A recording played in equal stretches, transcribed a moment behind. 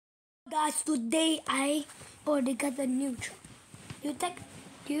Guys, today I already got a new truck.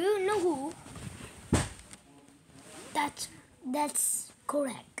 Do you know who? That's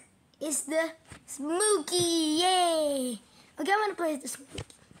correct. It's the Smokey. Yay! Okay, I'm gonna play the Smokey.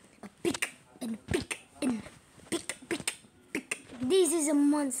 A pick and a pick and a pick. This is a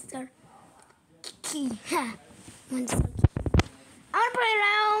monster key. Monster key. I'm gonna play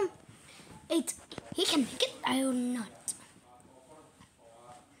around. He can make it. I will not.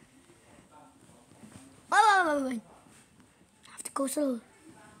 Wait. I have to go slow.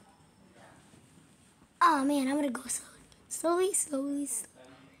 Oh man, I'm gonna go slowly. Slowly.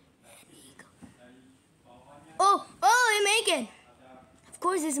 There you go. Oh, he make it. Of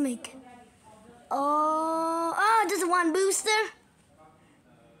course he's making. Oh, just one booster.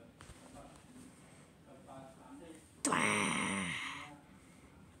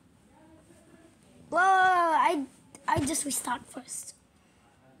 Whoa, I just restart first.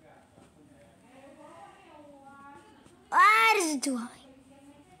 This is too high.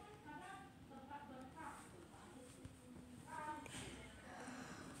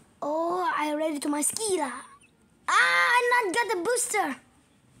 Oh, I ready to my skila. I not got the booster.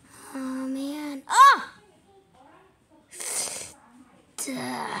 Oh man. Oh!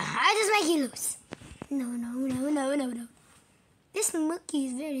 I just make you lose. No. This monkey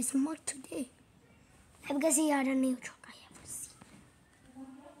is very smart today. Because he had a new truck I ever seen.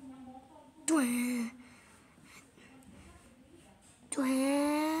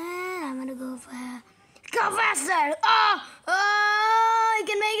 I'm gonna go faster. Oh, he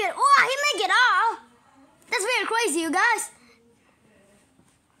can make it. Oh, he make it all. That's very crazy, you guys.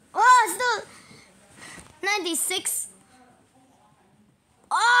 Oh, still 96.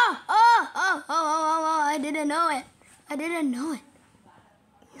 Oh, I didn't know it.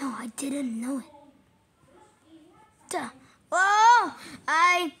 No, I didn't know it. Oh,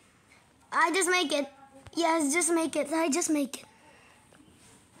 I just make it. Yes, just make it. I just make it.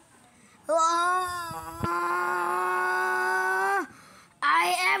 Oh,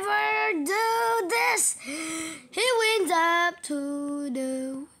 I ever do this? He wins up to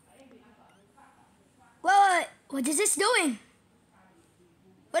the. What is this doing?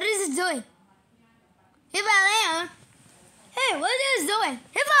 What is this doing? If I land. Hey, what is this doing?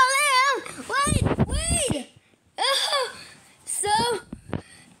 If I land. Wait. Oh, so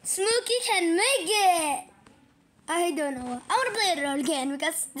Smokey can make it. I don't know. I want to play it again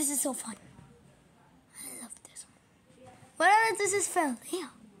because this is so fun. I love this one. What if this is failed? Yeah.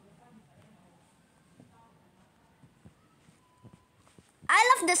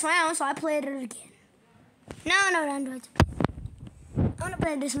 I love this round, so I played it again. No, Android. I want to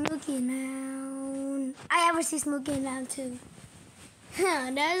play the Smokey round. I ever see Smokey round too.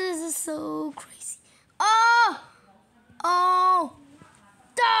 That is so crazy. Oh,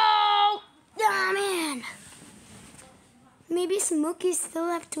 man. Maybe Smokey still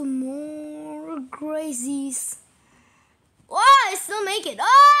have two more crazies. Oh, I still make it.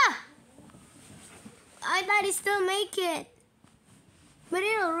 I thought he still make it. But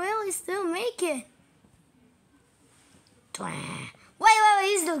he'll really still make it. Wait,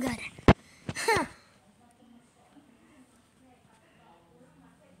 he still got it. Huh.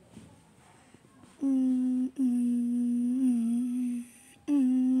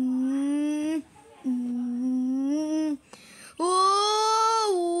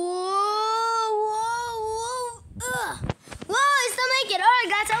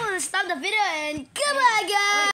 Stop the video and